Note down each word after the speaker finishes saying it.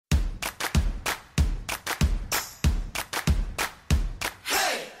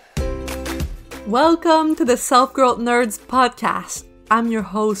Welcome to the Self-Growth Nerds podcast. I'm your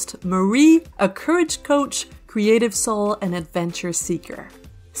host, Marie, a courage coach, creative soul, and adventure seeker.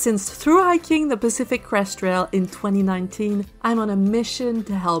 Since through hiking the Pacific Crest Trail in 2019, I'm on a mission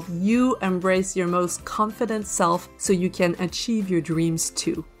to help you embrace your most confident self so you can achieve your dreams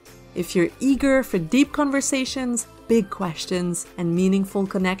too. If you're eager for deep conversations, big questions, and meaningful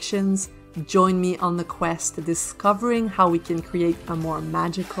connections, join me on the quest to discovering how we can create a more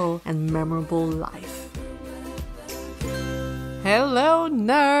magical and memorable life. Hello,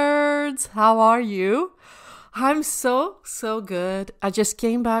 nerds! How are you? I'm so good. I just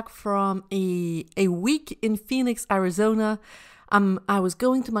came back from a week in Phoenix, Arizona. I was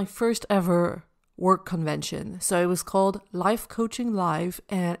going to my first ever work convention. So it was called Life Coaching Live,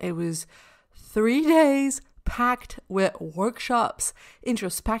 and it was 3 days packed with workshops,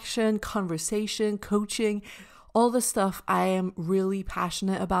 introspection, conversation, coaching, all the stuff I am really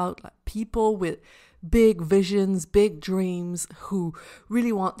passionate about. Like people with big visions, big dreams, who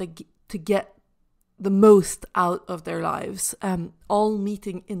really want to get the most out of their lives, all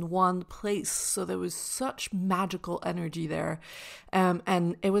meeting in one place. So there was such magical energy there.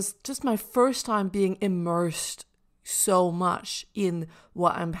 And it was just my first time being immersed so much in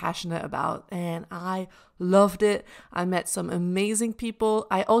what I'm passionate about. And I loved it. I met some amazing people.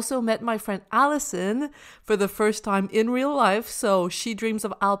 I also met my friend Allison for the first time in real life. So she dreams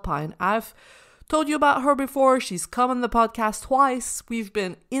of Alpine. I've told you about her before. She's come on the podcast twice. We've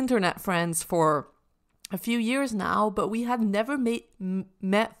been internet friends for a few years now, but we had never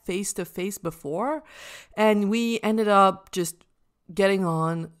met face to face before. And we ended up just getting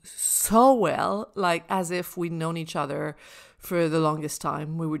on so well, like as if we'd known each other for the longest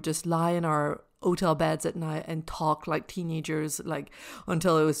time. We would just lie in our hotel beds at night and talk like teenagers, like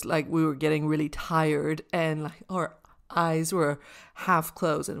until it was like we were getting really tired and like our eyes were half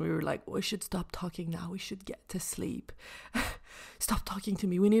closed and we were like, we should stop talking now. We should get to sleep. Stop talking to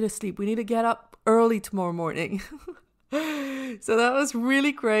me. We need to sleep. We need to get up early tomorrow morning. So that was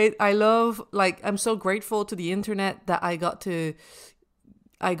really great. I'm so grateful to the internet that I got to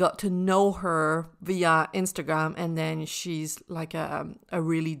know her via Instagram, and then she's like a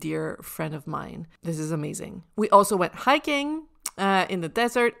really dear friend of mine. This is amazing. We also went hiking in the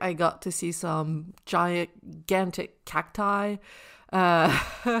desert. I got to see some gigantic cacti.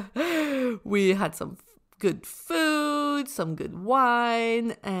 We had some good food, some good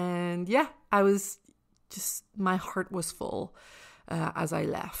wine, and yeah, my heart was full as I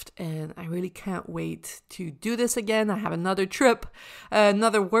left, and I really can't wait to do this again. I have another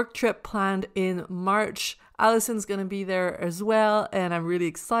work trip planned in March. Allison's going to be there as well, and I'm really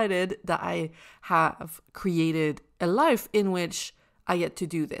excited that I have created a life in which I get to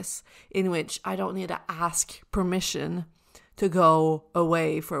do this, in which I don't need to ask permission to go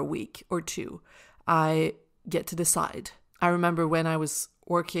away for a week or two. I get to decide. I remember when I was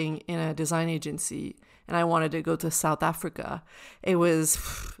working in a design agency and I wanted to go to South Africa. There was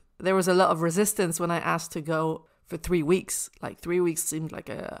a lot of resistance when I asked to go for 3 weeks. Like 3 weeks seemed like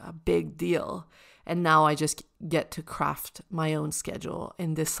a big deal. And now I just get to craft my own schedule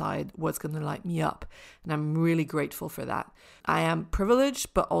and decide what's going to light me up. And I'm really grateful for that. I am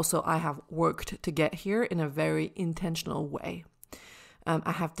privileged, but also I have worked to get here in a very intentional way.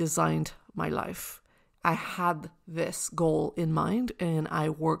 I have designed my life. I had this goal in mind and I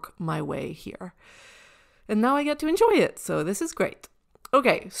work my way here. And now I get to enjoy it. So this is great.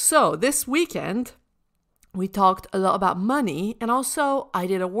 Okay, so this weekend, we talked a lot about money, and also I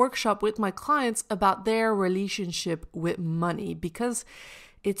did a workshop with my clients about their relationship with money because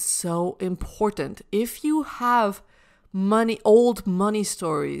it's so important. If you have old money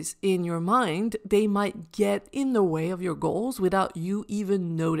stories in your mind, they might get in the way of your goals without you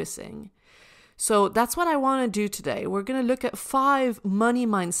even noticing. So that's what I want to do today. We're going to look at 5 money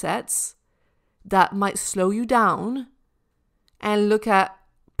mindsets that might slow you down and look at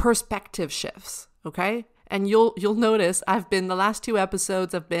perspective shifts, okay? And you'll notice the last 2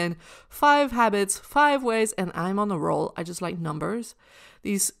 episodes have been 5 habits, 5 ways, and I'm on a roll. I just like numbers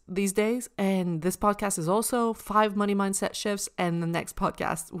these days. And this podcast is also 5 money mindset shifts, and the next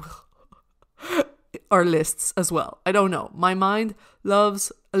podcast are lists as well. I don't know. My mind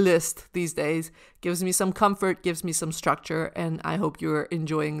loves a list these days. Gives me some comfort, gives me some structure, and I hope you're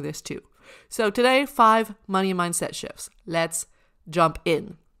enjoying this too. So today, 5 money mindset shifts. Let's jump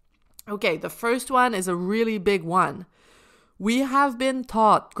in. Okay, the first one is a really big one. We have been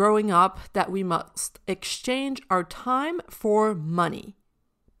taught growing up that we must exchange our time for money.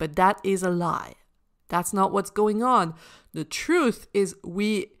 But that is a lie. That's not what's going on. The truth is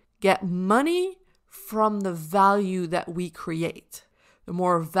we get money from the value that we create. The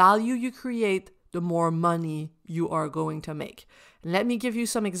more value you create, the more money you are going to make. Let me give you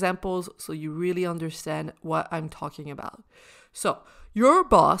some examples so you really understand what I'm talking about. So, your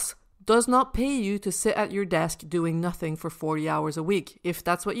boss does not pay you to sit at your desk doing nothing for 40 hours a week. If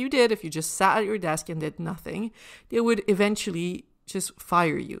that's what you did, if you just sat at your desk and did nothing, they would eventually just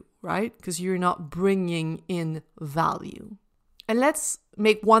fire you, right? Because you're not bringing in value. And let's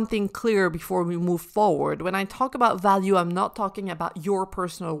make one thing clear before we move forward. When I talk about value, I'm not talking about your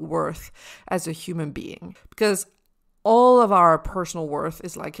personal worth as a human being, because all of our personal worth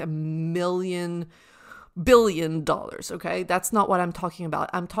is like $1 billion, okay? That's not what I'm talking about.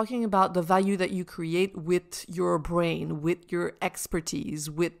 I'm talking about the value that you create with your brain, with your expertise,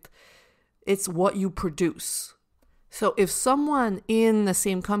 it's what you produce. So if someone in the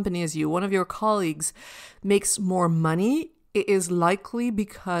same company as you, one of your colleagues, makes more money, it is likely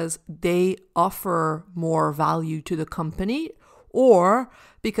because they offer more value to the company, or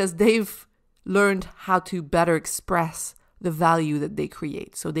because they've learned how to better express the value that they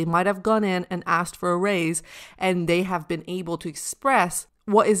create. So they might have gone in and asked for a raise, and they have been able to express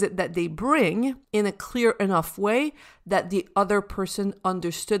what is it that they bring in a clear enough way that the other person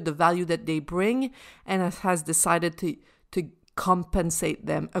understood the value that they bring and has decided to compensate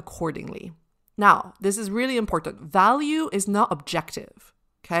them accordingly. Now, this is really important. Value is not objective,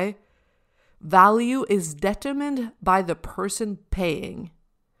 okay? Value is determined by the person paying.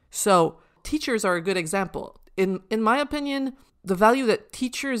 So teachers are a good example. In my opinion, the value that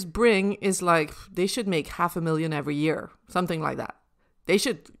teachers bring is like they should make $500,000 every year, something like that. They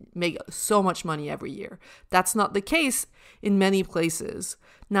should make so much money every year. That's not the case in many places.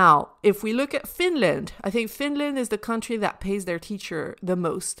 Now, if we look at Finland, I think Finland is the country that pays their teacher the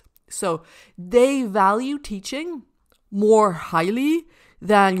most. So they value teaching more highly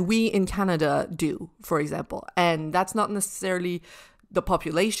than we in Canada do, for example. And that's not necessarily the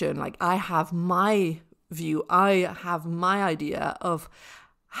population. Like, I have my view, I have my idea of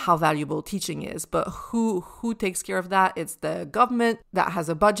how valuable teaching is, but who takes care of that? It's the government that has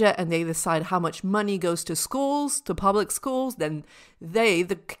a budget, and they decide how much money goes to schools, to public schools. Then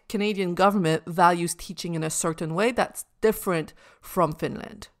the Canadian government, values teaching in a certain way that's different from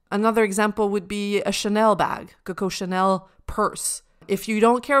Finland. Another example would be a Chanel bag, Coco Chanel purse. If you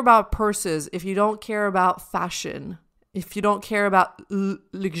don't care about purses, if you don't care about fashion, if you don't care about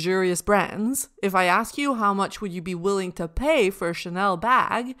luxurious brands, if I ask you how much would you be willing to pay for a Chanel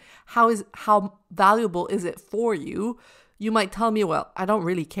bag, how valuable is it for you? You might tell me, well, I don't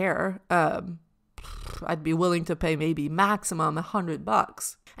really care. I'd be willing to pay maybe maximum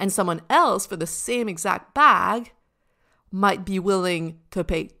 $100. And someone else for the same exact bag might be willing to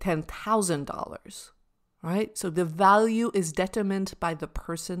pay $10,000, right? So the value is determined by the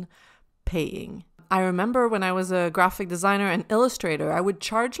person paying. I remember when I was a graphic designer and illustrator, I would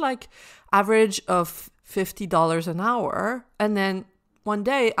charge like average of $50 an hour. And then one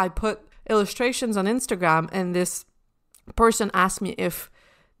day I put illustrations on Instagram, and this person asked me if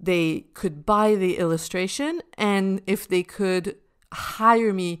they could buy the illustration and if they could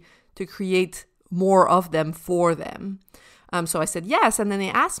hire me to create more of them for them. So I said yes, and then they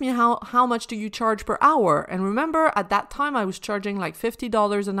asked me how much do you charge per hour? And remember, at that time I was charging like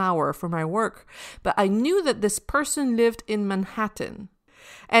 $50 an hour for my work, but I knew that this person lived in Manhattan,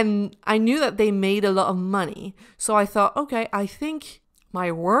 and I knew that they made a lot of money. So I thought, okay, I think my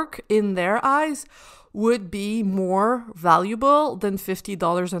work in their eyes would be more valuable than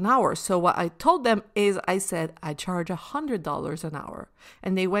 $50 an hour. So what I told them is, I said, I charge $100 an hour.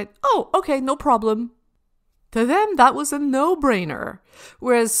 And they went, oh, okay, no problem. To them, that was a no-brainer.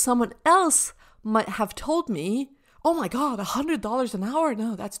 Whereas someone else might have told me, oh my God, $100 an hour?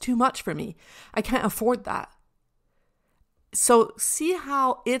 No, that's too much for me. I can't afford that. So see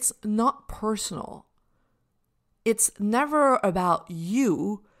how it's not personal. It's never about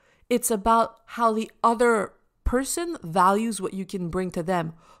you. It's about how the other person values what you can bring to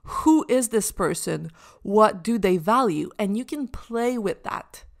them. Who is this person? What do they value? And you can play with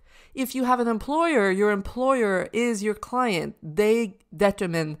that. If you have an employer, your employer is your client. They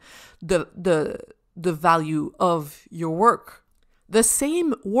determine the value of your work. The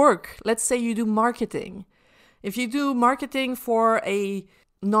same work, let's say you do marketing. If you do marketing for a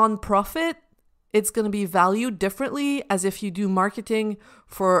nonprofit, it's going to be valued differently as if you do marketing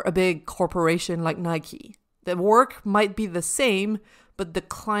for a big corporation like Nike. The work might be the same, but the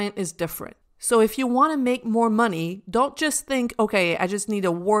client is different. So if you want to make more money, don't just think, okay, I just need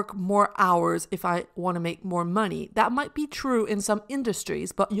to work more hours if I want to make more money. That might be true in some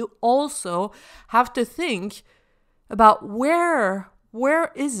industries, but you also have to think about where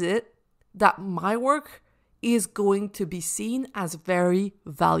is it that my work is going to be seen as very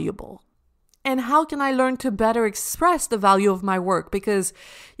valuable. And how can I learn to better express the value of my work? Because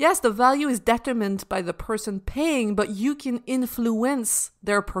yes, the value is determined by the person paying, but you can influence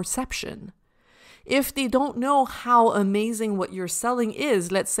their perception. If they don't know how amazing what you're selling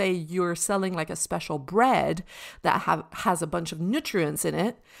is, let's say you're selling like a special bread that has a bunch of nutrients in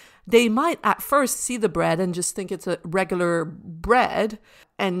it, they might at first see the bread and just think it's a regular bread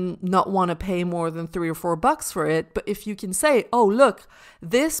and not want to pay more than $3 or $4 for it. But if you can say, oh, look,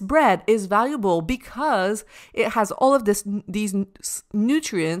 this bread is valuable because it has all of these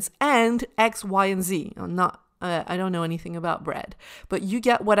nutrients and X, Y, and Z. I don't know anything about bread, but you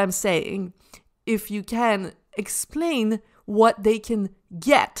get what I'm saying. If you can explain what they can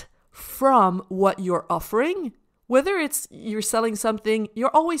get from what you're offering, whether it's you're selling something,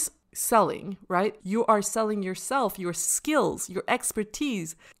 you're always selling, right? You are selling yourself, your skills, your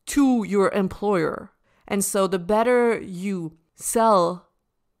expertise to your employer. And so the better you sell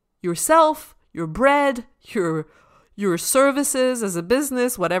yourself, your bread, your services as a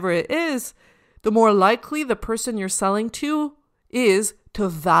business, whatever it is, the more likely the person you're selling to is to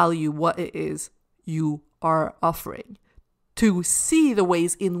value what it is you are offering, to see the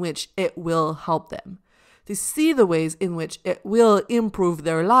ways in which it will help them, to see the ways in which it will improve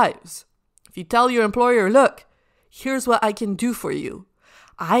their lives. If you tell your employer, look, here's what I can do for you.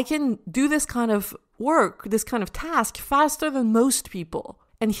 I can do this kind of work, this kind of task faster than most people.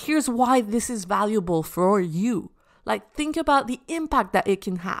 And here's why this is valuable for you. Like, think about the impact that it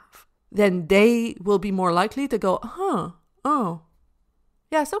can have. Then they will be more likely to go, oh,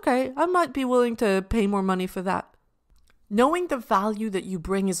 yes, okay, I might be willing to pay more money for that. Knowing the value that you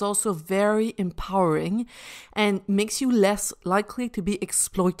bring is also very empowering and makes you less likely to be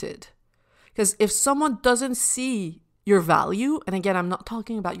exploited. Because if someone doesn't see your value, and again, I'm not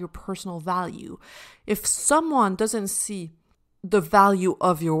talking about your personal value, if someone doesn't see the value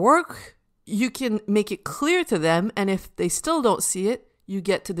of your work, you can make it clear to them, and if they still don't see it, you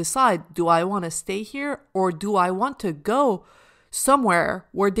get to decide, do I want to stay here or do I want to go somewhere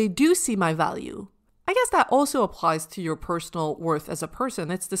where they do see my value? I guess that also applies to your personal worth as a person.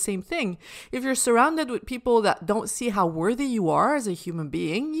 It's the same thing. If you're surrounded with people that don't see how worthy you are as a human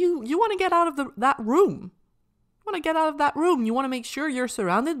being, you want to get out of that room. You want to get out of that room. You want to make sure you're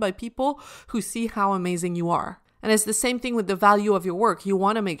surrounded by people who see how amazing you are. And it's the same thing with the value of your work. You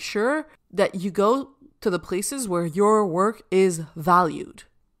want to make sure that you go to the places where your work is valued.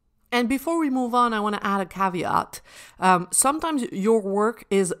 And before we move on, I want to add a caveat. Sometimes your work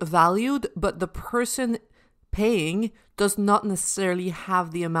is valued, but the person paying does not necessarily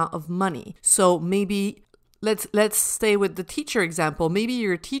have the amount of money. So maybe let's stay with the teacher example. Maybe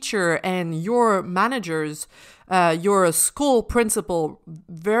your teacher and your managers, your school principal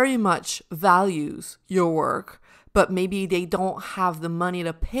very much values your work, but maybe they don't have the money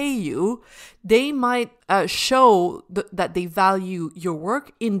to pay you. They might show that they value your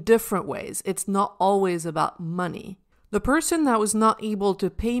work in different ways. It's not always about money. The person that was not able to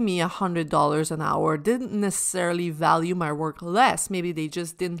pay me $100 an hour didn't necessarily value my work less. Maybe they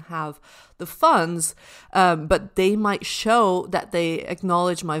just didn't have the funds, but they might show that they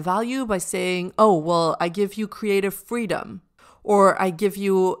acknowledge my value by saying, oh, well, I give you creative freedom, or I give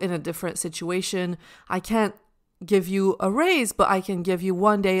you, in a different situation, I can't give you a raise, but I can give you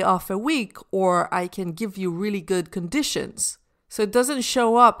 1 day off a week, or I can give you really good conditions. So it doesn't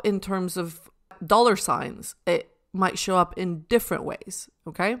show up in terms of dollar signs. It might show up in different ways,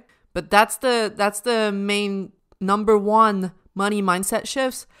 okay? But that's the main number one money mindset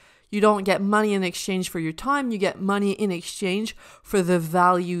shifts. You don't get money in exchange for your time. You get money in exchange for the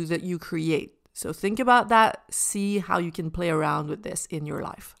value that you create. So think about that. See how you can play around with this in your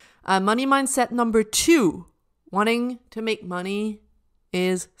life. Money mindset number 2. Wanting to make money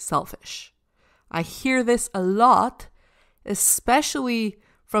is selfish. I hear this a lot, especially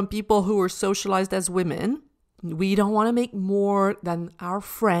from people who are socialized as women. We don't want to make more than our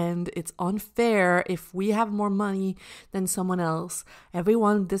friend. It's unfair if we have more money than someone else.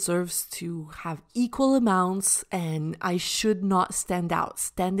 Everyone deserves to have equal amounts, and I should not stand out.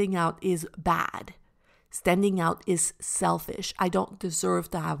 Standing out is bad. Standing out is selfish. I don't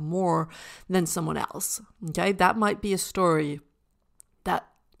deserve to have more than someone else. Okay, that might be a story that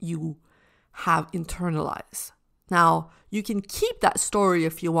you have internalized. Now, you can keep that story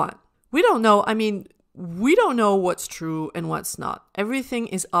if you want. We don't know. We don't know what's true and what's not. Everything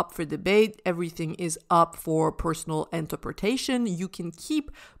is up for debate. Everything is up for personal interpretation. You can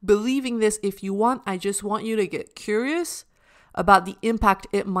keep believing this if you want. I just want you to get curious about the impact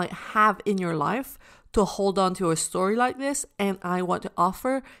it might have in your life to hold on to a story like this, and I want to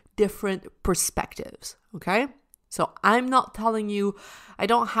offer different perspectives, okay? So I'm not telling you, I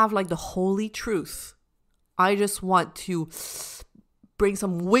don't have like the holy truth. I just want to bring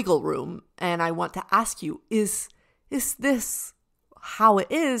some wiggle room, and I want to ask you, is this how it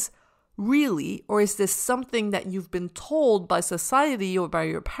is really, or is this something that you've been told by society or by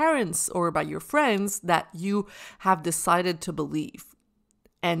your parents or by your friends that you have decided to believe?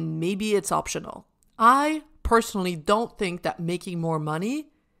 And maybe it's optional. I personally don't think that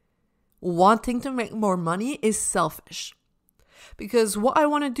wanting to make more money is selfish. Because what I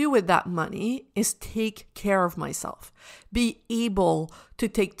want to do with that money is take care of myself, be able to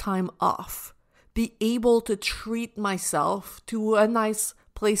take time off, be able to treat myself to a nice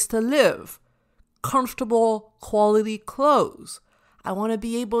place to live, comfortable, quality clothes. I want to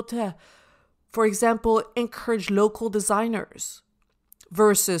be able to, for example, encourage local designers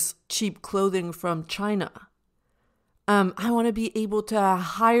versus cheap clothing from China. I want to be able to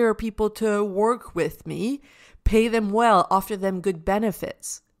hire people to work with me, pay them well, offer them good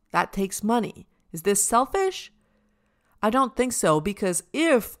benefits. That takes money. Is this selfish? I don't think so, because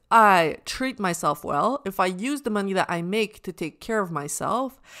if I treat myself well, if I use the money that I make to take care of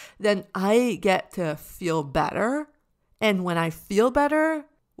myself, then I get to feel better. And when I feel better,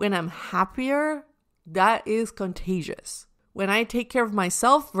 when I'm happier, that is contagious. When I take care of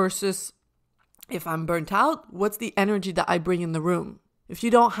myself versus if I'm burnt out, what's the energy that I bring in the room? If you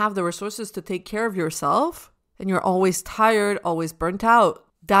don't have the resources to take care of yourself, and you're always tired, always burnt out,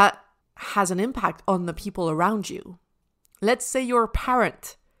 that has an impact on the people around you. Let's say you're a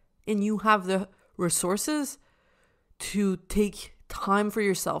parent and you have the resources to take time for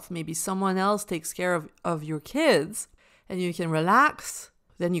yourself. Maybe someone else takes care of your kids and you can relax.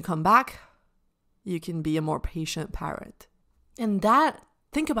 Then you come back, you can be a more patient parent. And that,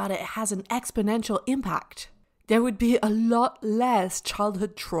 think about it, it has an exponential impact. There would be a lot less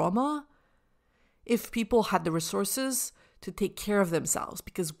childhood trauma if people had the resources to take care of themselves.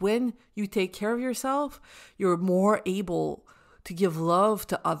 Because when you take care of yourself, you're more able to give love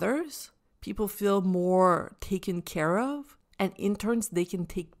to others. People feel more taken care of. And in turn, they can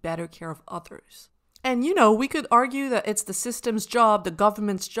take better care of others. And, we could argue that it's the system's job, the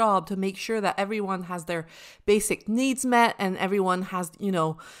government's job to make sure that everyone has their basic needs met and everyone has,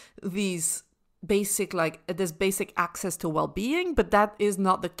 these this basic access to well-being, but that is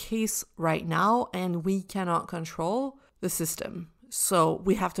not the case right now, and we cannot control the system. So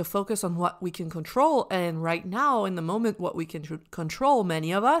we have to focus on what we can control, and right now, in the moment, what we can control,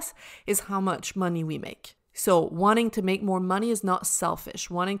 many of us, is how much money we make. So wanting to make more money is not selfish.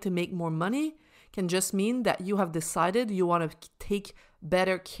 Wanting to make more money can just mean that you have decided you want to take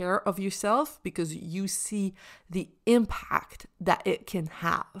better care of yourself because you see the impact that it can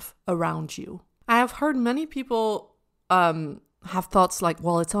have around you. I have heard many people have thoughts like,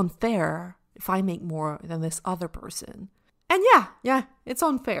 well, it's unfair if I make more than this other person. And yeah, it's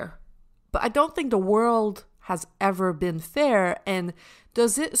unfair. But I don't think the world has ever been fair. And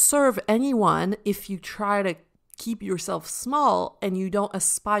does it serve anyone if you try to keep yourself small and you don't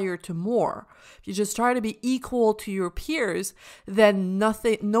aspire to more? If you just try to be equal to your peers, then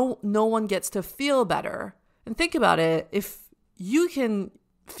no one gets to feel better. And think about it. If you can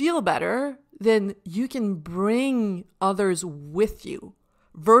feel better, then you can bring others with you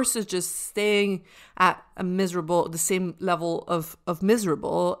versus just staying at the same level of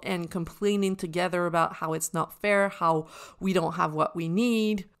miserable and complaining together about how it's not fair, how we don't have what we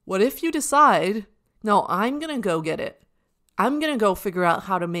need. What if you decide, no, I'm going to go get it. I'm going to go figure out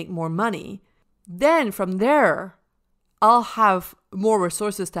how to make more money. Then from there, I'll have more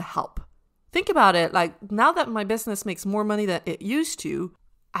resources to help. Think about it. Like, now that my business makes more money than it used to,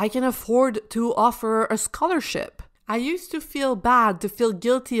 I can afford to offer a scholarship. I used to feel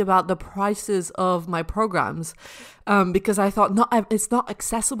guilty about the prices of my programs because I thought, no, it's not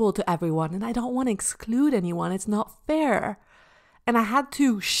accessible to everyone and I don't want to exclude anyone. It's not fair. And I had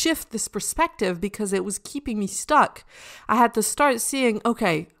to shift this perspective because it was keeping me stuck. I had to start seeing,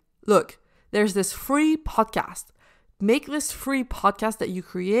 okay, look, there's this free podcast. Make this free podcast that you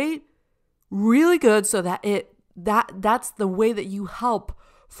create really good so that that's the way that you help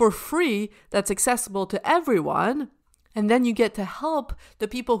for free, that's accessible to everyone. And then you get to help the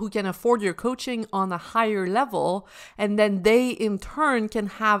people who can afford your coaching on a higher level. And then they in turn can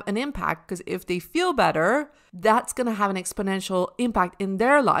have an impact, because if they feel better, that's going to have an exponential impact in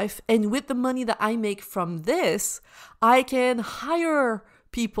their life. And with the money that I make from this, I can hire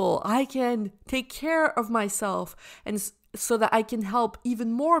people. I can take care of myself. And so that I can help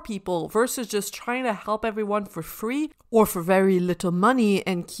even more people versus just trying to help everyone for free or for very little money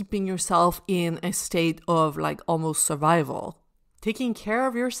and keeping yourself in a state of like almost survival. Taking care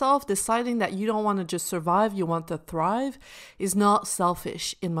of yourself, deciding that you don't want to just survive, you want to thrive, is not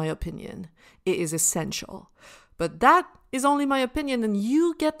selfish, in my opinion. It is essential. But that is only my opinion, and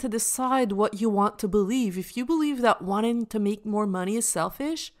you get to decide what you want to believe. If you believe that wanting to make more money is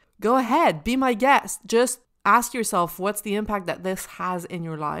selfish, go ahead, be my guest. Just ask yourself, what's the impact that this has in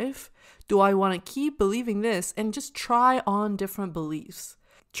your life? Do I want to keep believing this? And just try on different beliefs.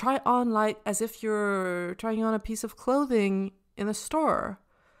 Try on like as if you're trying on a piece of clothing in a store.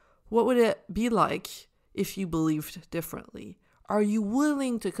 What would it be like if you believed differently? Are you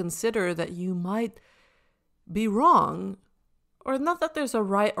willing to consider that you might be wrong? Or not that there's a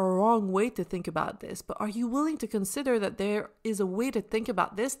right or wrong way to think about this, but are you willing to consider that there is a way to think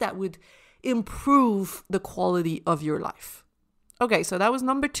about this that would improve the quality of your life? Okay, so that was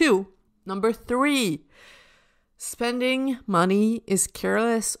number 2. Number 3, spending money is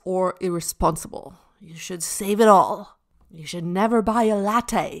careless or irresponsible. You should save it all. You should never buy a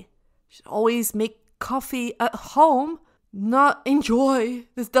latte. You should always make coffee at home, not enjoy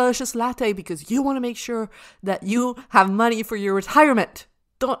this delicious latte because you want to make sure that you have money for your retirement.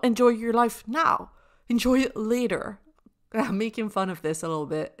 Don't enjoy your life now. Enjoy it later. I'm making fun of this a little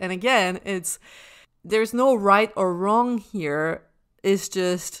bit. And again, there's no right or wrong here. It's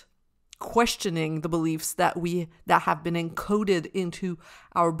just questioning the beliefs that have been encoded into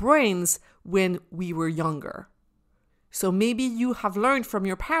our brains when we were younger. So maybe you have learned from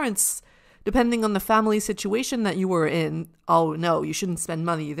your parents, depending on the family situation that you were in, oh no, you shouldn't spend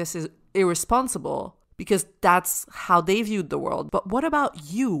money. This is irresponsible because that's how they viewed the world. But what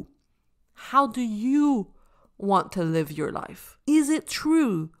about you? How do you want to live your life? Is it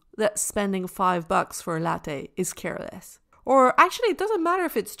true that spending $5 for a latte is careless? Or actually, it doesn't matter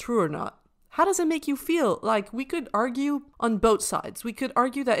if it's true or not. How does it make you feel? Like, we could argue on both sides. We could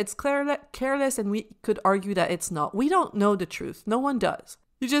argue that it's careless and we could argue that it's not. We don't know the truth. No one does.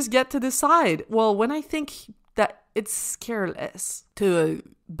 You just get to decide. Well, when I think that it's careless to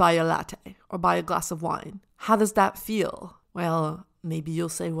buy a latte or buy a glass of wine, how does that feel? Well, maybe you'll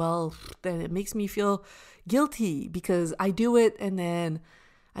say, well, then it makes me feel guilty because I do it and then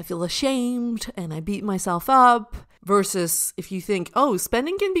I feel ashamed and I beat myself up. Versus if you think, oh,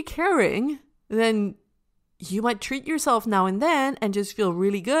 spending can be caring, then you might treat yourself now and then and just feel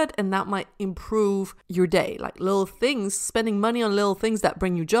really good, and that might improve your day. Like little things, spending money on little things that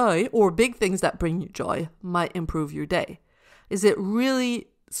bring you joy or big things that bring you joy might improve your day. Is it really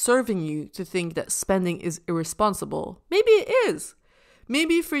serving you to think that spending is irresponsible? Maybe it is.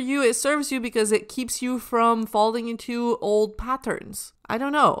 Maybe for you it serves you because it keeps you from falling into old patterns. I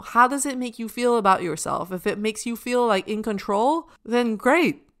don't know. How does it make you feel about yourself? If it makes you feel like in control, then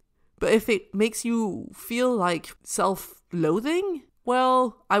great. But if it makes you feel like self-loathing,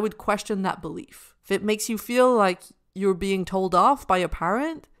 well, I would question that belief. If it makes you feel like you're being told off by a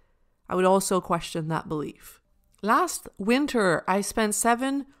parent, I would also question that belief. Last winter, I spent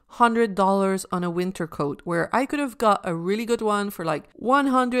 $700 on a winter coat where I could have got a really good one for like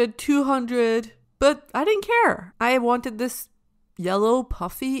 $100, $200, but I didn't care. I wanted this yellow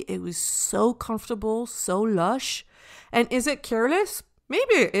puffy. It was so comfortable, so lush. And is it careless?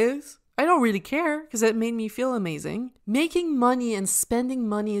 Maybe it is. I don't really care because it made me feel amazing. Making money and spending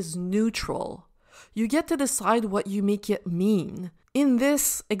money is neutral. You get to decide what you make it mean. In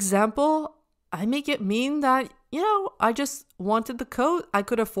this example, I make it mean that, I just wanted the coat. I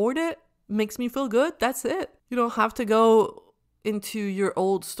could afford it. Makes me feel good. That's it. You don't have to go into your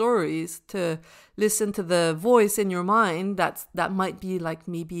old stories to listen to the voice in your mind that might be like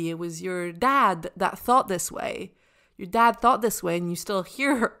maybe it was your dad that thought this way. Your dad thought this way and you still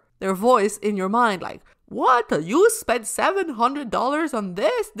hear their voice in your mind like, what? You spent $700 on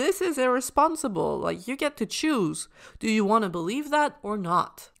this? This is irresponsible. Like, you get to choose. Do you want to believe that or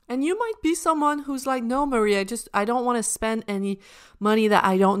not? And you might be someone who's like, no, Marie, I don't want to spend any money that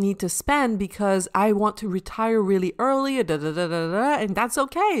I don't need to spend because I want to retire really early, and that's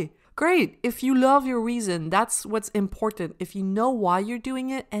okay. Great. If you love your reason, that's what's important. If you know why you're doing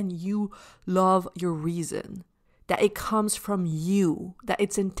it and you love your reason, that it comes from you, that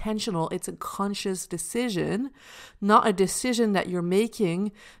it's intentional, it's a conscious decision, not a decision that you're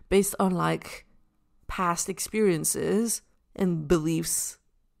making based on like past experiences and beliefs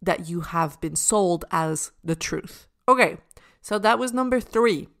that you have been sold as the truth. Okay, so that was number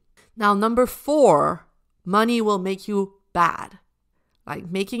 3. Now, number 4, money will make you bad. Like,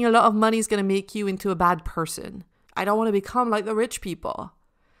 making a lot of money is going to make you into a bad person. I don't want to become like the rich people.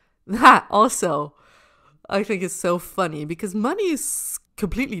 That also, I think it's so funny because money is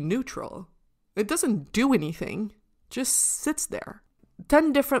completely neutral. It doesn't do anything, just sits there.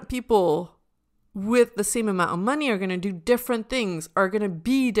 10 different people with the same amount of money are going to do different things, are going to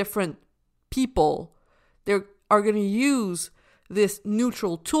be different people. They are going to use this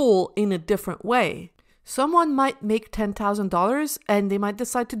neutral tool in a different way. Someone might make $10,000 and they might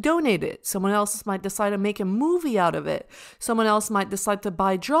decide to donate it. Someone else might decide to make a movie out of it. Someone else might decide to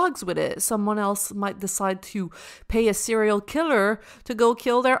buy drugs with it. Someone else might decide to pay a serial killer to go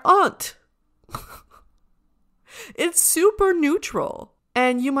kill their aunt. It's super neutral.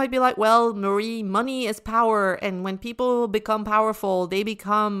 And you might be like, well, Marie, money is power. And when people become powerful, they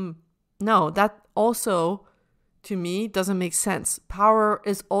become... No, that also, to me, doesn't make sense. Power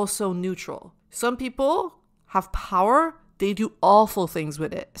is also neutral. Some people have power, they do awful things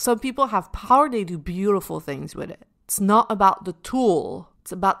with it. Some people have power, they do beautiful things with it. It's not about the tool,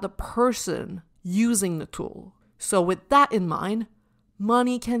 it's about the person using the tool. So with that in mind,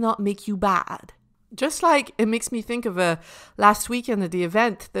 money cannot make you bad. Just like it makes me think of last weekend at the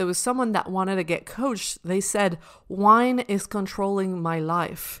event, there was someone that wanted to get coached. They said, wine is controlling my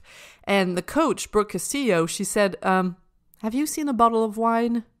life. And the coach, Brooke Castillo, she said, have you seen a bottle of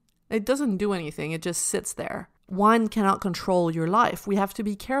wine? It doesn't do anything. It just sits there. Wine cannot control your life. We have to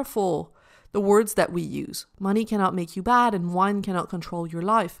be careful the words that we use. Money cannot make you bad and wine cannot control your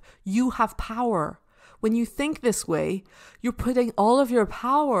life. You have power. When you think this way, you're putting all of your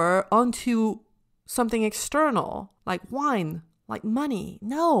power onto something external, like wine, like money.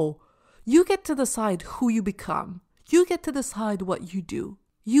 No, you get to decide who you become. You get to decide what you do.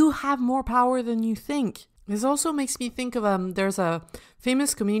 You have more power than you think. This also makes me think of, there's a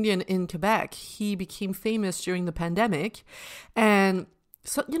famous comedian in Quebec. He became famous during the pandemic. And,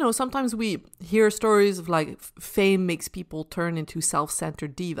 so, sometimes we hear stories of like fame makes people turn into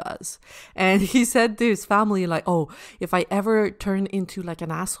self-centered divas. And he said to his family, like, oh, if I ever turn into like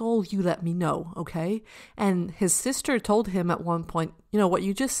an asshole, you let me know, okay? And his sister told him at one point, what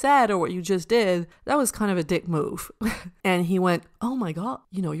you just said or what you just did, that was kind of a dick move. And he went, oh my God,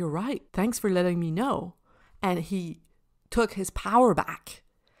 you're right. Thanks for letting me know. And he took his power back.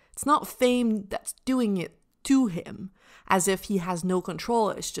 It's not fame that's doing it to him as if he has no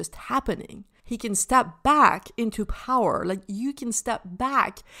control. It's just happening. He can step back into power. Like you can step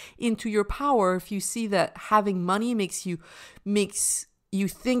back into your power if you see that having money makes you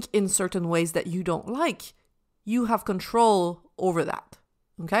think in certain ways that you don't like. You have control over that.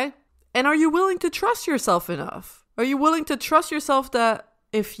 Okay? And are you willing to trust yourself enough? Are you willing to trust yourself that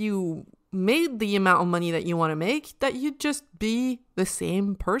if you made the amount of money that you want to make, that you'd just be the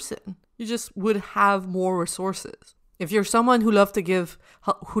same person? You just would have more resources. If you're someone who loves to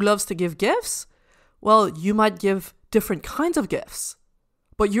give gifts, well, you might give different kinds of gifts,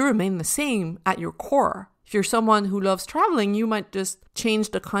 but you remain the same at your core. If you're someone who loves traveling, you might just change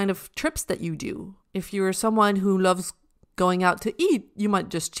the kind of trips that you do. If you're someone who loves going out to eat, you might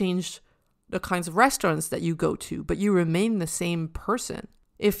just change the kinds of restaurants that you go to, but you remain the same person.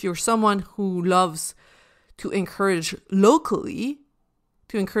 If you're someone who loves to encourage locally,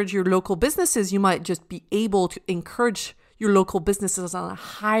 to encourage your local businesses, you might just be able to encourage your local businesses on a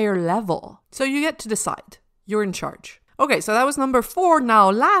higher level. So you get to decide. You're in charge. Okay, so that was number 4. Now,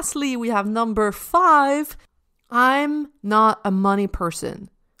 lastly, we have number 5. I'm not a money person.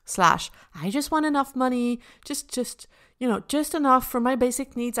 / I just want enough money, just enough for my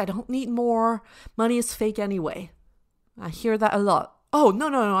basic needs. I don't need more. Money is fake anyway. I hear that a lot. Oh, no,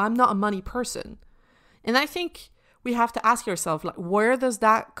 I'm not a money person. And I think we have to ask ourselves, like, where does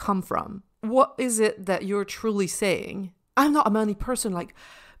that come from? What is it that you're truly saying? I'm not a money person, like,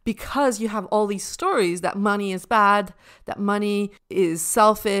 because you have all these stories that money is bad, that money is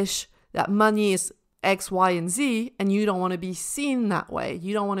selfish, that money is X, Y, and Z, and you don't want to be seen that way.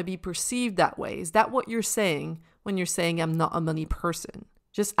 You don't want to be perceived that way. Is that what you're saying when you're saying I'm not a money person?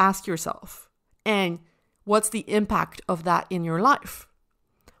 Just ask yourself. And what's the impact of that in your life?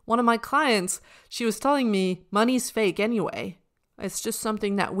 One of my clients, she was telling me money's fake anyway. It's just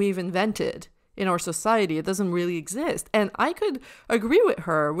something that we've invented in our society. It doesn't really exist. And I could agree with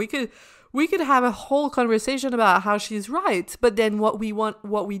her. We could have a whole conversation about how she's right. But then what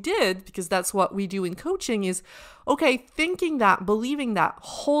we did, because that's what we do in coaching, is, okay, thinking that, believing that,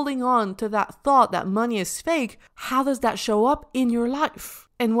 holding on to that thought that money is fake, how does that show up in your life?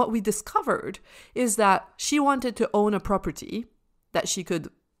 And what we discovered is that she wanted to own a property that she could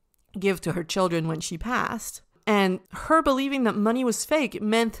give to her children when she passed. And her believing that money was fake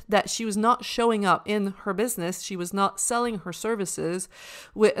meant that she was not showing up in her business. She was not selling her services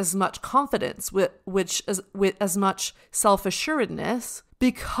with as much confidence, with as much self-assuredness,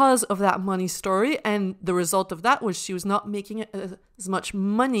 because of that money story. And the result of that was she was not making as much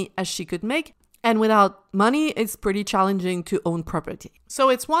money as she could make. And without money, it's pretty challenging to own property. So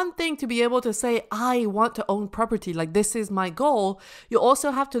it's one thing to be able to say, I want to own property, like this is my goal. You also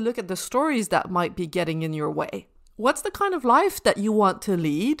have to look at the stories that might be getting in your way. What's the kind of life that you want to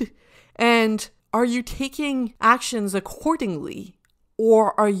lead? And are you taking actions accordingly?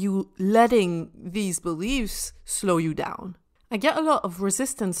 Or are you letting these beliefs slow you down? I get a lot of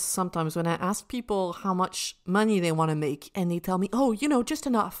resistance sometimes when I ask people how much money they want to make. And they tell me, oh, just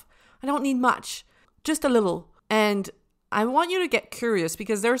enough. I don't need much, just a little. And I want you to get curious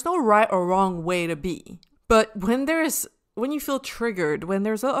because there's no right or wrong way to be. But when you feel triggered, when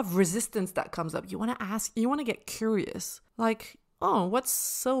there's a lot of resistance that comes up, you want to get curious. Like, oh, what's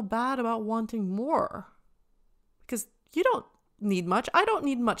so bad about wanting more? Because you don't need much. I don't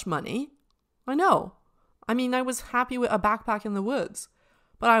need much money. I know. I mean, I was happy with a backpack in the woods,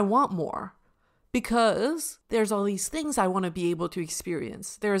 but I want more. Because there's all these things I want to be able to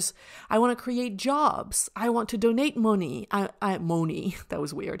experience. I want to create jobs. I want to donate money. Money, that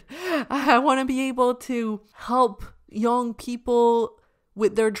was weird. I want to be able to help young people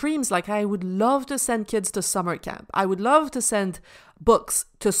with their dreams. Like I would love to send kids to summer camp. I would love to send books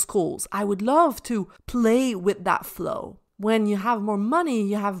to schools. I would love to play with that flow. When you have more money,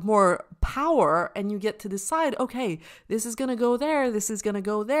 you have more power and you get to decide, okay, this is going to go there, this is going to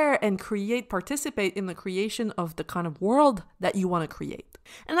go there, and participate in the creation of the kind of world that you want to create.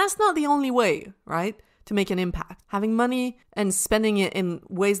 And that's not the only way, right, to make an impact. Having money and spending it in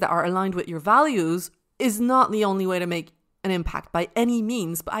ways that are aligned with your values is not the only way to make an impact by any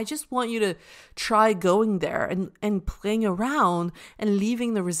means, but I just want you to try going there and playing around and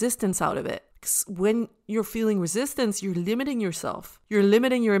leaving the resistance out of it. When you're feeling resistance, you're limiting yourself. You're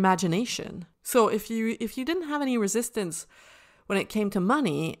limiting your imagination. So if you didn't have any resistance when it came to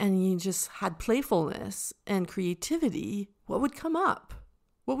money and you just had playfulness and creativity, what would come up?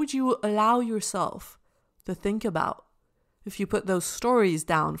 What would you allow yourself to think about if you put those stories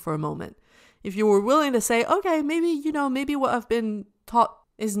down for a moment? If you were willing to say, okay, maybe what I've been taught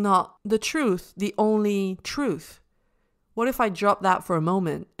is not the truth, the only truth. What if I drop that for a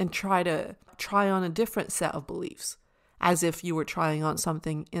moment and try on a different set of beliefs, as if you were trying on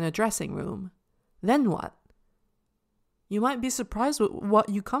something in a dressing room? Then what? You might be surprised with what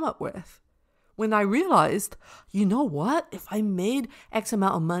you come up with. When I realized, you know what? If I made X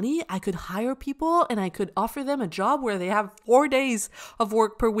amount of money, I could hire people and I could offer them a job where they have 4 days of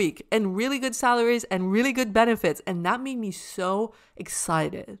work per week and really good salaries and really good benefits. And that made me so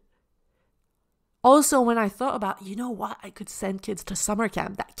excited. Also, when I thought about, you know what, I could send kids to summer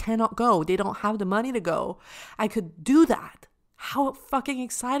camp that cannot go. They don't have the money to go. I could do that. How fucking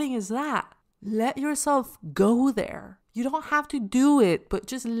exciting is that? Let yourself go there. You don't have to do it, but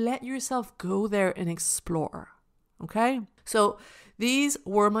just let yourself go there and explore. Okay? So these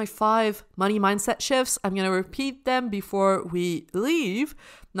were my 5 money mindset shifts. I'm going to repeat them before we leave.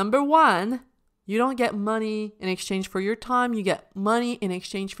 Number 1, you don't get money in exchange for your time. You get money in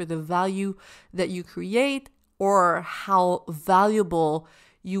exchange for the value that you create or how valuable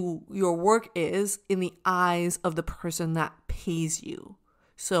your work is in the eyes of the person that pays you.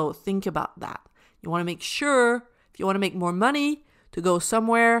 So think about that. You want to make sure, if you want to make more money, to go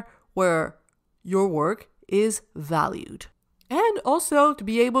somewhere where your work is valued. And also to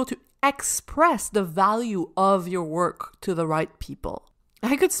be able to express the value of your work to the right people.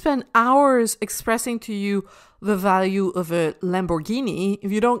 I could spend hours expressing to you the value of a Lamborghini.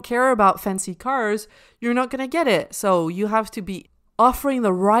 If you don't care about fancy cars, you're not going to get it. So you have to be offering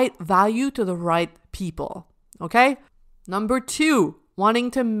the right value to the right people. Okay? Number 2,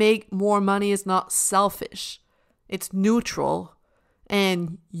 wanting to make more money is not selfish. It's neutral.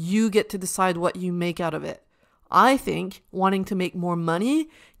 And you get to decide what you make out of it. I think wanting to make more money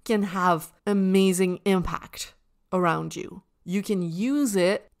can have amazing impact around you. You can use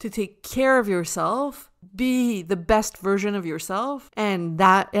it to take care of yourself, be the best version of yourself, and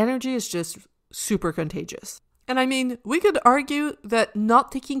that energy is just super contagious. And I mean, we could argue that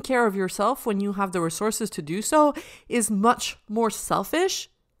not taking care of yourself when you have the resources to do so is much more selfish,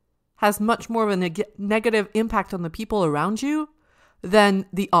 has much more of a negative impact on the people around you than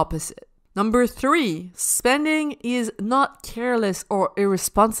the opposite. Number 3, spending is not careless or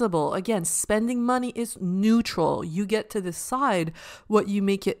irresponsible. Again, spending money is neutral. You get to decide what you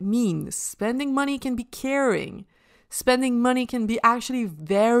make it mean. Spending money can be caring. Spending money can be actually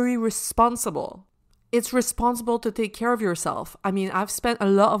very responsible. It's responsible to take care of yourself. I mean, I've spent a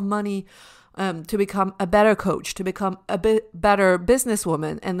lot of money to become a better coach, to become a bit better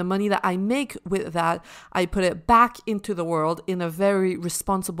businesswoman. And the money that I make with that, I put it back into the world in a very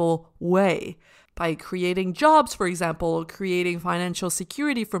responsible way by creating jobs, for example, creating financial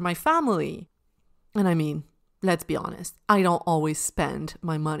security for my family. And I mean, let's be honest, I don't always spend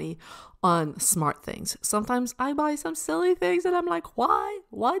my money on smart things. Sometimes I buy some silly things and I'm like, why?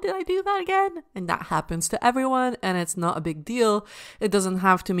 Why did I do that again? And that happens to everyone, and it's not a big deal. It doesn't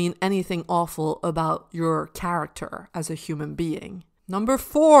have to mean anything awful about your character as a human being. Number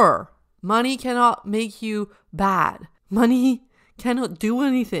 4, money cannot make you bad. Money cannot do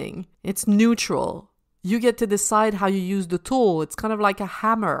anything. It's neutral. You get to decide how you use the tool. It's kind of like a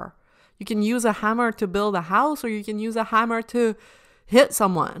hammer. You can use a hammer to build a house, or you can use a hammer to hit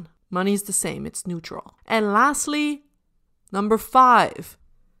someone. Money's the same. It's neutral. And lastly, number 5,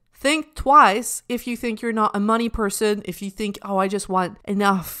 think twice if you think you're not a money person. If you think, oh, I just want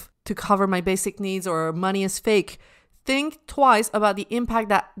enough to cover my basic needs, or money is fake. Think twice about the impact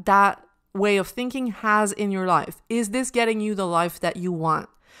that way of thinking has in your life. Is this getting you the life that you want?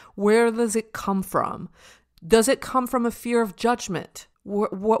 Where does it come from? Does it come from a fear of judgment?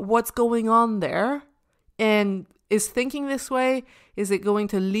 What's going on there? And is thinking this way, is it going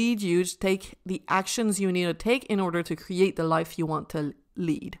to lead you to take the actions you need to take in order to create the life you want to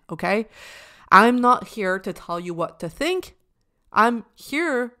lead? Okay? I'm not here to tell you what to think. I'm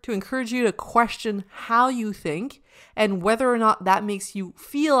here to encourage you to question how you think and whether or not that makes you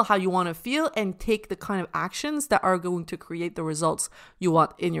feel how you want to feel, and take the kind of actions that are going to create the results you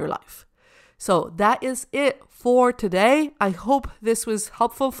want in your life. So that is it for today. I hope this was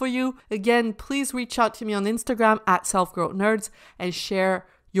helpful for you. Again, please reach out to me on Instagram at selfgrowthnerds and share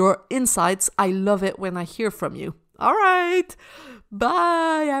your insights. I love it when I hear from you. All right.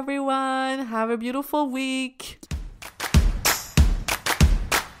 Bye, everyone. Have a beautiful week.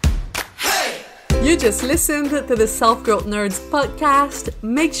 You just listened to the Self Growth Nerds podcast.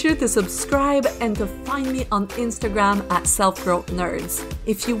 Make sure to subscribe and to find me on Instagram at Self Growth Nerds.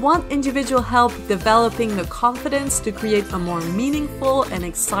 If you want individual help developing the confidence to create a more meaningful and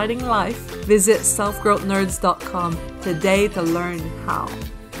exciting life, visit selfgrowthnerds.com today to learn how.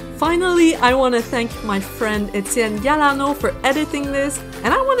 Finally, I want to thank my friend Etienne Galano for editing this,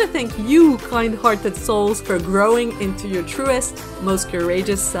 and I want to thank you, kind-hearted souls, for growing into your truest, most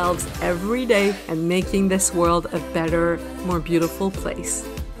courageous selves every day and making this world a better, more beautiful place.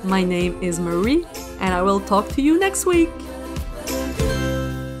 My name is Marie, and I will talk to you next week.